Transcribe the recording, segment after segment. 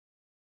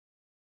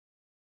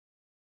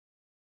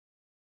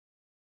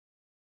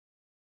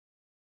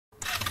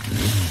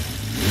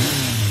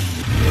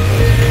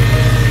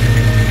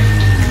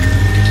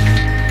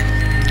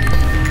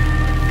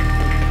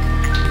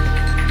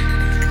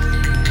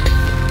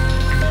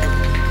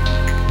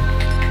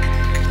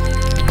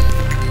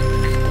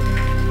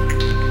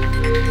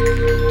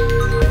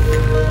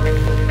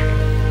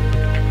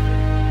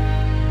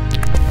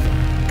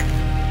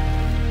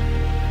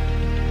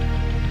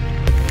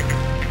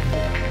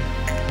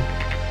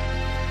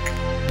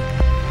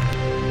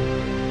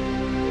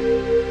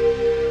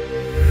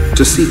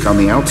To seek on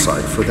the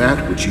outside for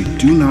that which you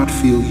do not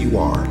feel you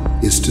are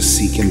is to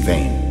seek in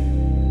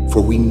vain,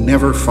 for we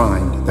never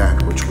find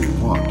that which we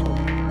want.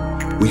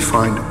 We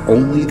find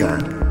only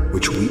that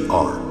which we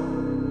are.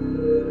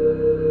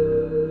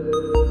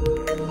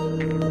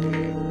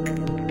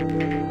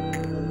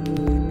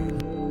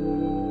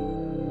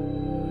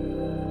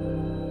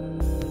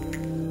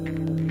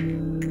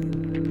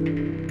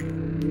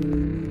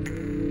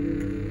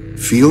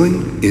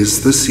 Feeling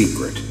is the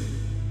secret.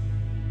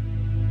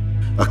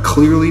 A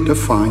clearly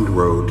defined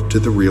road to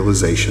the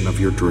realization of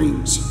your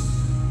dreams.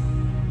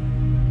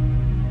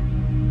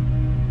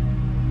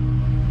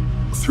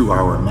 Through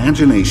our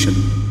imagination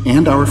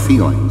and our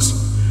feelings,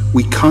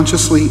 we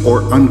consciously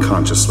or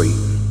unconsciously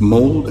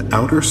mold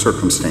outer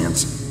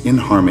circumstance in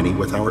harmony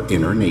with our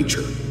inner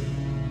nature.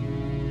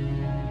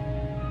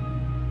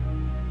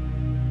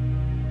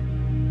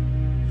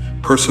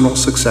 Personal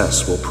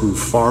success will prove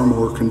far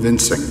more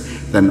convincing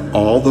than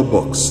all the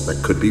books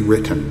that could be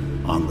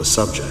written on the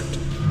subject.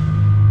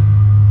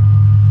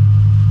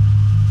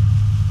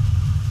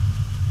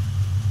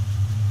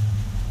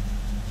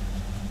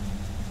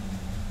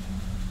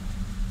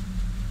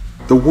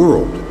 The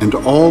world and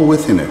all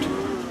within it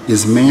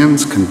is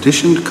man's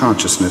conditioned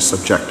consciousness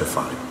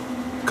objectified.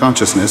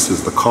 Consciousness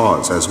is the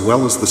cause as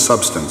well as the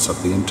substance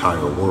of the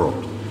entire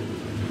world.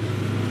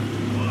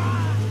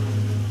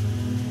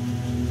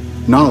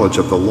 Knowledge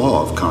of the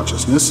law of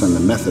consciousness and the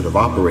method of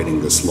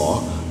operating this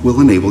law will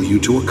enable you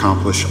to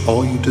accomplish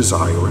all you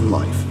desire in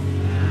life.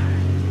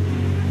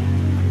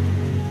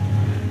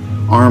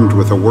 Armed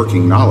with a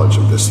working knowledge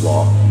of this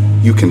law,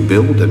 you can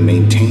build and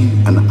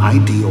maintain an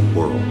ideal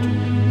world.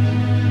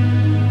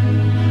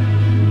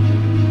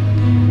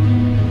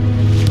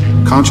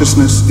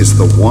 Consciousness is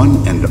the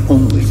one and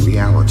only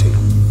reality,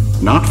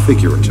 not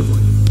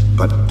figuratively,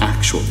 but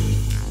actually.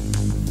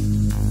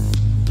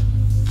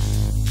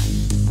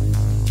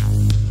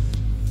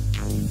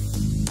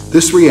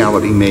 This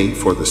reality may,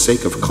 for the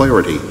sake of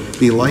clarity,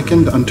 be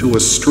likened unto a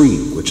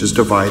stream which is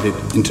divided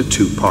into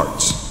two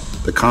parts,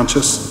 the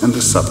conscious and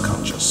the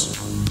subconscious.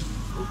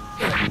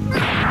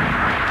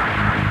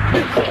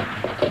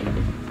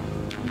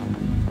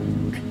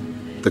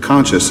 The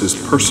conscious is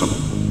personal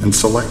and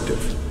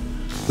selective.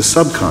 The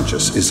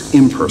subconscious is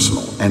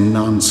impersonal and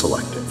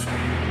non-selective.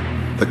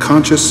 The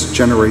conscious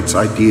generates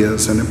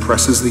ideas and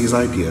impresses these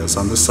ideas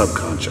on the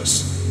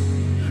subconscious.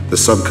 The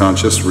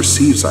subconscious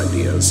receives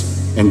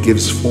ideas and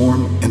gives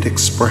form and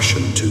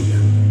expression to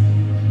them.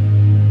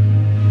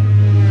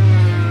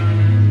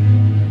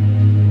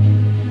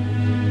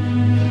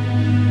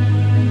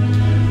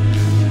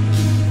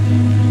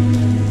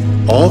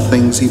 All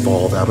things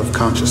evolve out of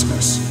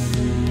consciousness,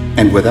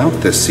 and without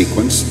this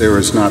sequence there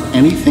is not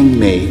anything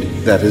made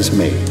that is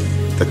made.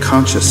 The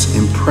conscious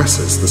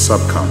impresses the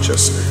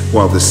subconscious,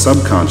 while the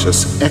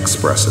subconscious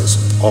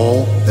expresses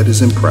all that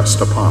is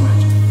impressed upon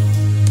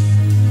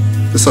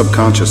it. The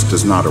subconscious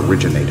does not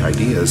originate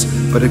ideas,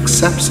 but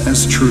accepts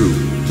as true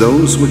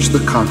those which the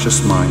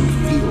conscious mind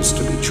feels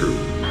to be true.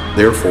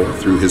 Therefore,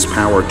 through his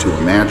power to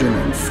imagine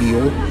and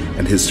feel,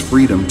 and his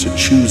freedom to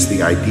choose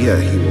the idea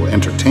he will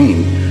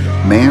entertain,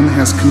 man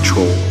has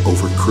control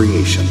over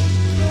creation.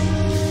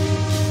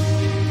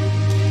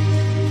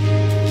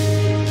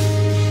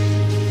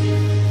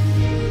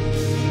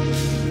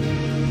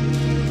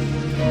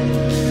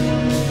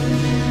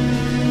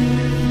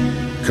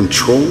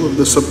 Control of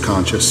the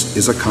subconscious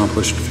is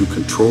accomplished through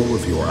control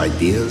of your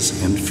ideas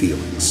and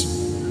feelings.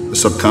 The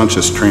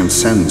subconscious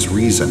transcends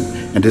reason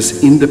and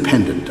is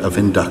independent of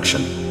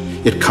induction.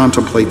 It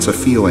contemplates a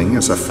feeling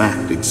as a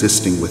fact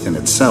existing within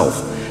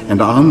itself,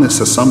 and on this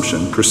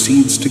assumption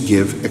proceeds to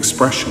give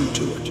expression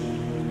to it.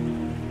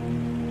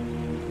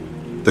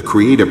 The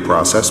creative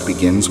process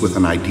begins with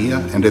an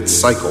idea, and its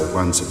cycle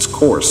runs its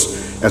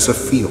course as a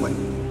feeling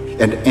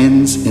and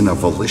ends in a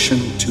volition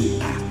to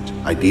act.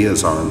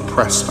 Ideas are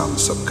impressed on the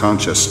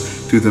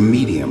subconscious through the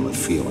medium of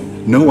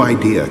feeling. No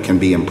idea can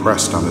be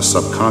impressed on the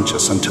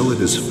subconscious until it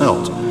is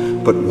felt,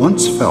 but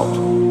once felt,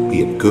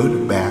 be it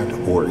good, bad,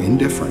 or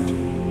indifferent,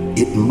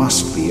 it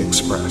must be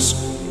expressed.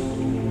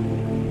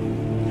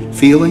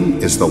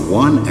 Feeling is the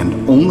one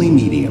and only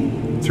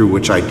medium through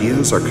which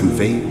ideas are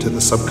conveyed to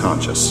the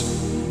subconscious.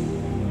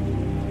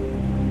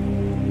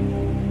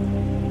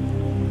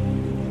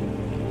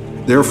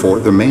 Therefore,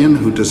 the man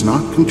who does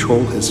not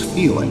control his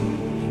feeling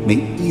may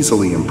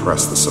easily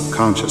impress the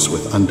subconscious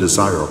with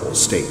undesirable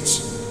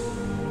states.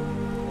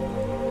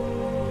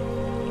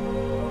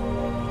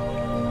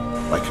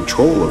 By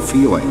control of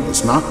feeling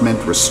is not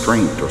meant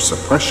restraint or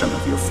suppression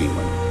of your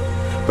feeling,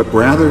 but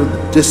rather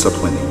the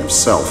disciplining of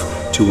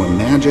self to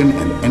imagine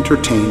and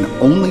entertain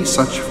only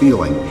such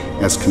feeling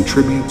as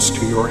contributes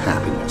to your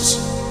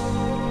happiness.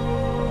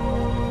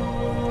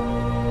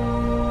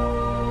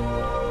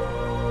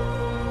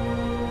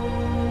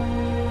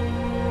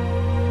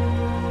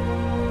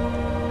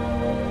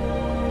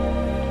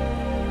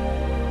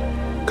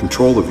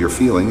 Control of your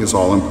feeling is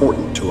all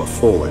important to a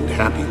full and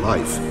happy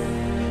life.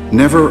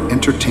 Never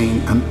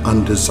entertain an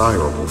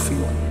undesirable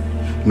feeling,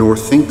 nor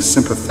think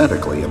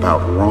sympathetically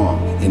about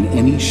wrong in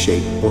any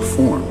shape or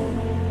form.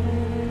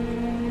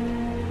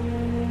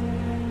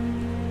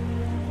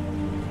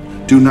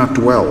 Do not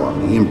dwell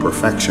on the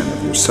imperfection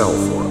of yourself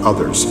or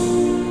others.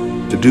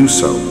 To do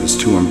so is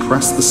to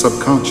impress the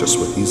subconscious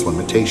with these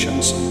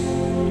limitations.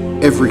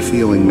 Every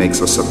feeling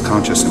makes a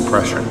subconscious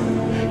impression,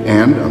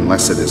 and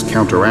unless it is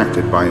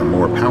counteracted by a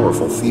more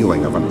powerful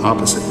feeling of an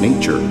opposite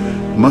nature,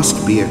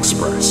 must be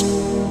expressed.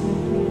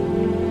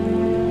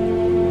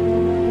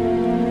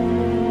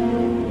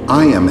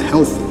 I am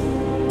healthy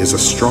is a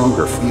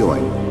stronger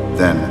feeling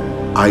than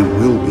I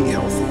will be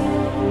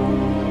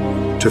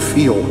healthy. To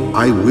feel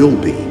I will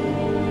be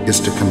is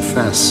to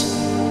confess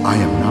I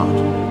am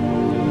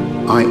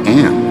not. I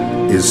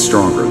am is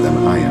stronger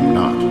than I am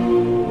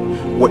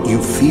not. What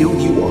you feel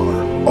you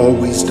are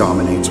always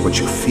dominates what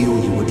you feel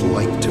you would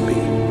like to be.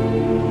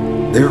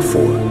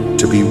 Therefore,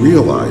 to be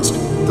realized,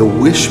 the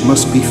wish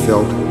must be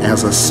felt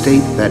as a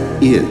state that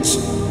is,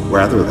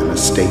 rather than a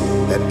state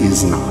that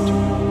is not.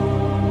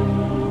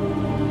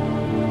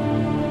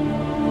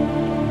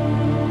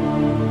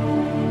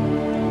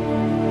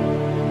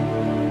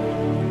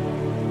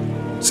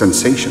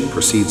 Sensation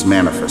precedes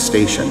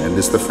manifestation and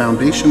is the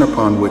foundation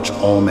upon which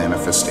all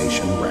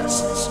manifestation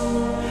rests.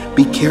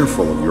 Be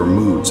careful of your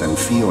moods and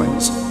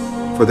feelings,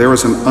 for there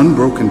is an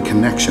unbroken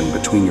connection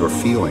between your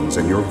feelings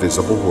and your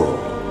visible world.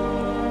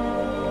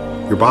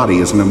 Your body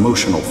is an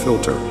emotional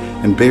filter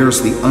and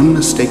bears the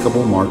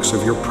unmistakable marks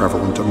of your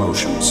prevalent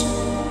emotions.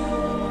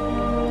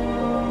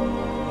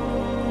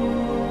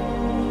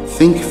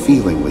 Think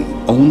feelingly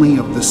only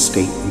of the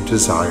state you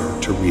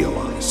desire to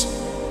realize.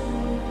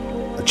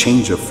 A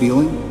change of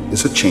feeling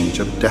is a change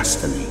of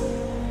destiny.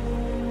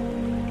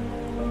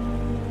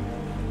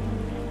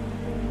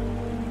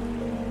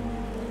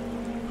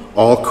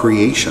 All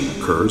creation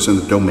occurs in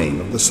the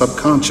domain of the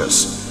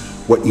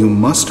subconscious. What you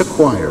must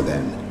acquire,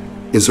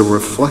 then, is a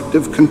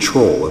reflective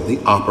control of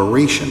the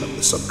operation of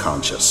the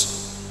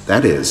subconscious.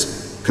 That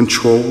is,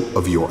 control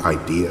of your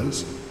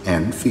ideas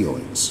and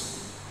feelings.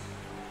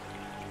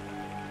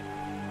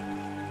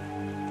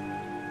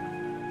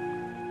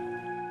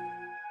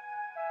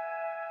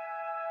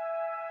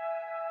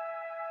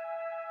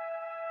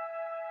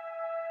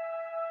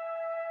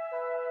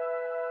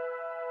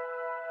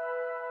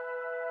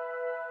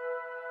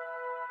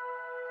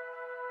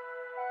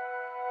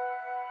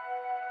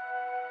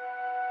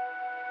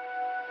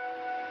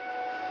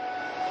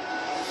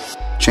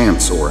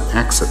 Chance or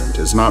accident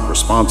is not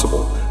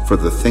responsible for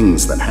the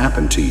things that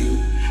happen to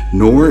you,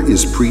 nor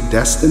is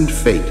predestined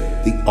fate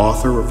the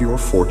author of your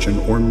fortune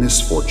or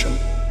misfortune.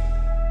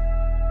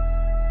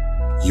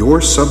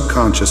 Your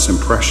subconscious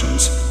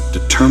impressions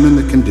determine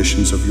the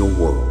conditions of your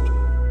world.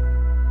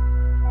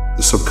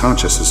 The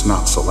subconscious is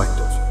not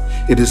selective.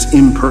 It is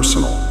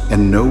impersonal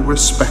and no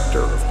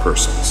respecter of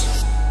persons.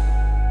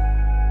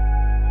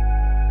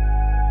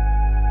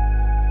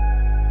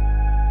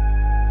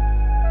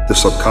 The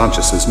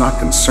subconscious is not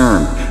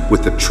concerned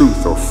with the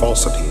truth or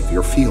falsity of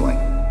your feeling.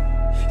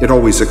 It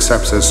always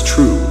accepts as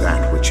true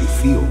that which you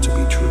feel to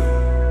be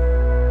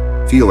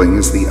true. Feeling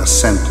is the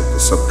assent of the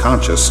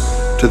subconscious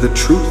to the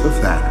truth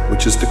of that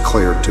which is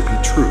declared to be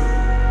true.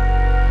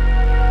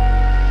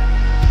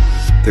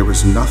 There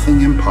is nothing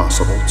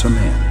impossible to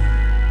man.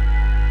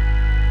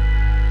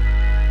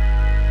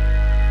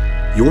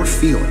 Your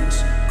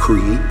feelings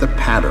create the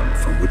pattern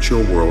from which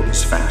your world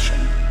is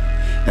fashioned.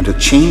 And a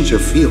change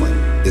of feeling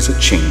is a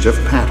change of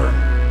pattern.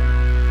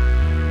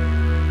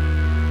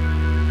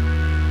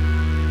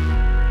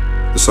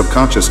 The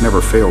subconscious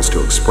never fails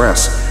to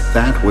express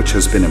that which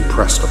has been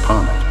impressed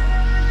upon it.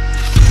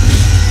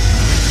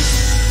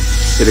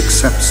 It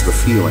accepts the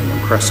feeling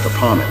impressed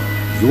upon it,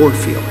 your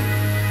feeling,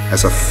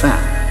 as a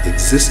fact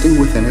existing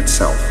within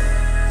itself.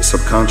 The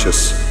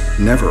subconscious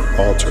never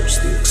alters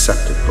the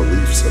accepted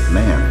beliefs of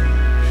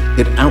man.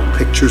 It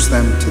outpictures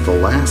them to the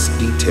last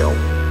detail,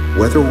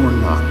 whether or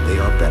not they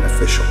are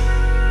beneficial.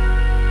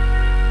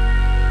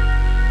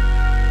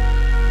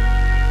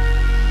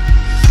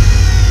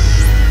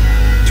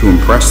 To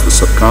impress the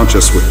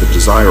subconscious with the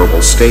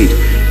desirable state,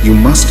 you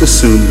must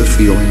assume the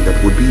feeling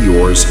that would be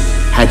yours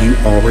had you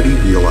already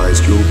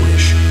realized your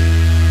wish.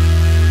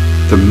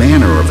 The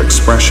manner of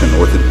expression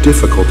or the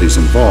difficulties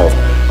involved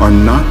are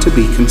not to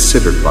be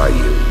considered by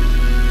you.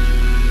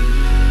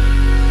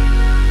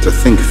 To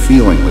think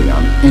feelingly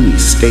on any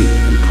state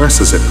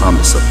impresses it on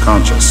the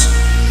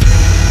subconscious.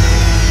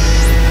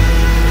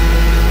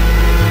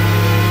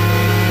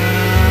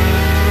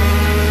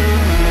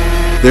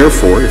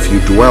 Therefore, if you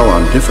dwell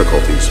on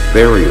difficulties,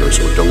 barriers,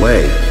 or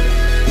delay,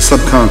 the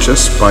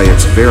subconscious, by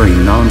its very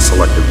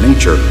non-selective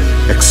nature,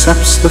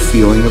 accepts the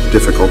feeling of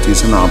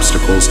difficulties and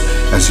obstacles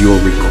as your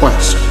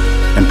request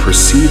and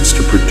proceeds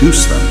to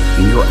produce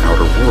them in your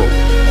outer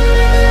world.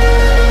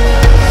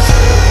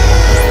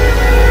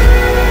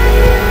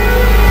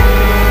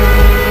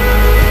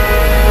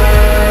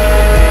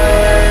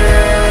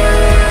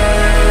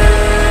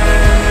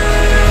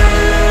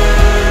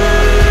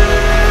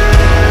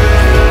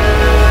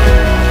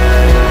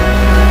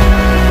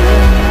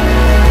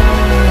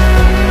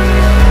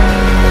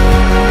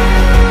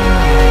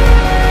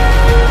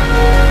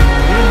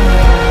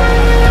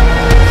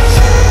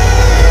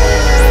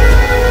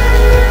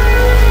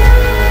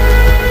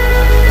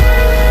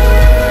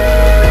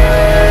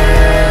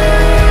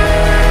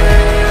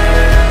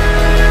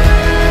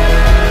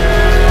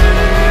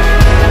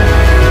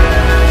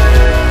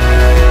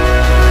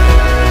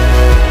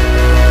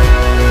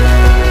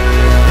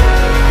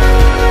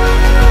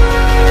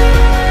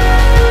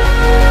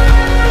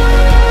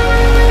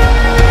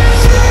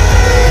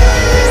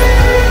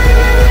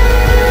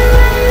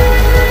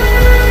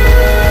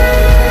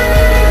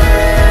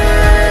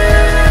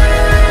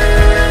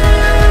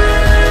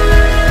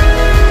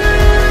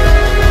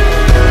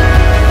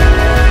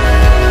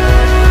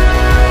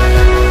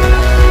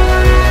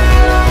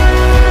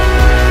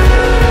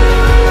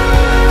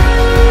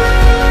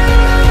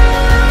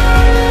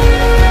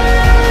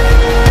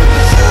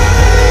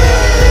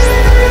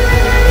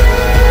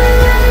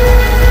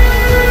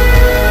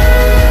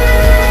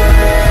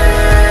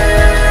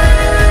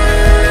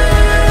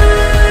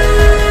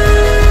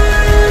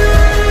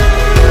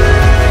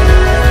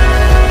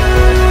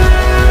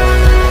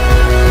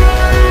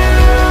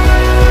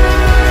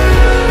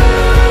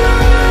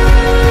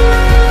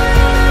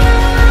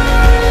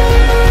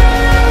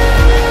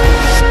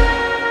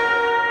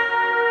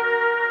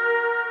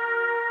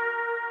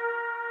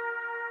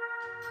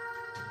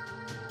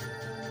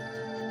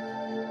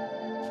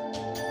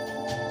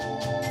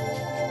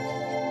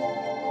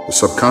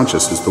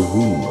 subconscious is the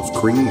womb of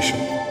creation.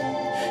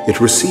 It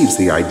receives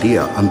the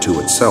idea unto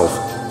itself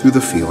through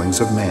the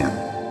feelings of man.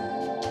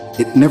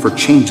 It never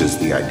changes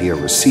the idea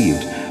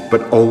received,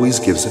 but always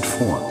gives it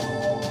form.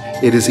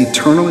 It is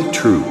eternally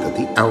true that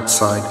the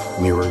outside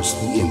mirrors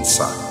the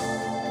inside.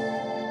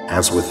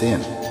 As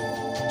within,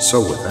 so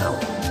without.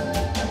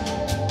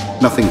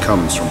 Nothing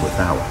comes from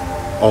without.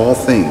 All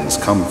things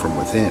come from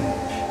within.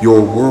 Your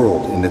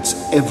world in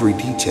its every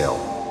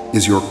detail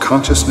is your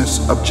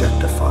consciousness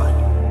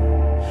objectified.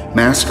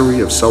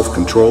 Mastery of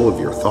self-control of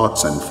your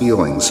thoughts and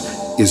feelings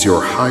is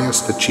your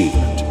highest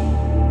achievement.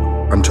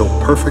 Until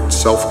perfect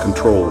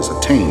self-control is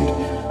attained,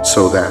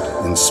 so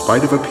that, in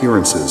spite of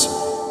appearances,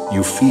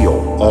 you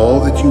feel all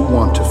that you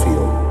want to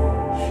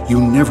feel. You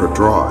never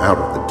draw out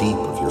of the deep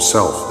of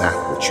yourself that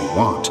which you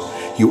want.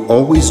 You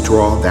always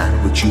draw that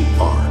which you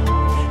are,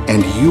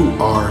 and you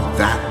are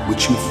that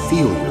which you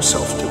feel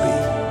yourself to be.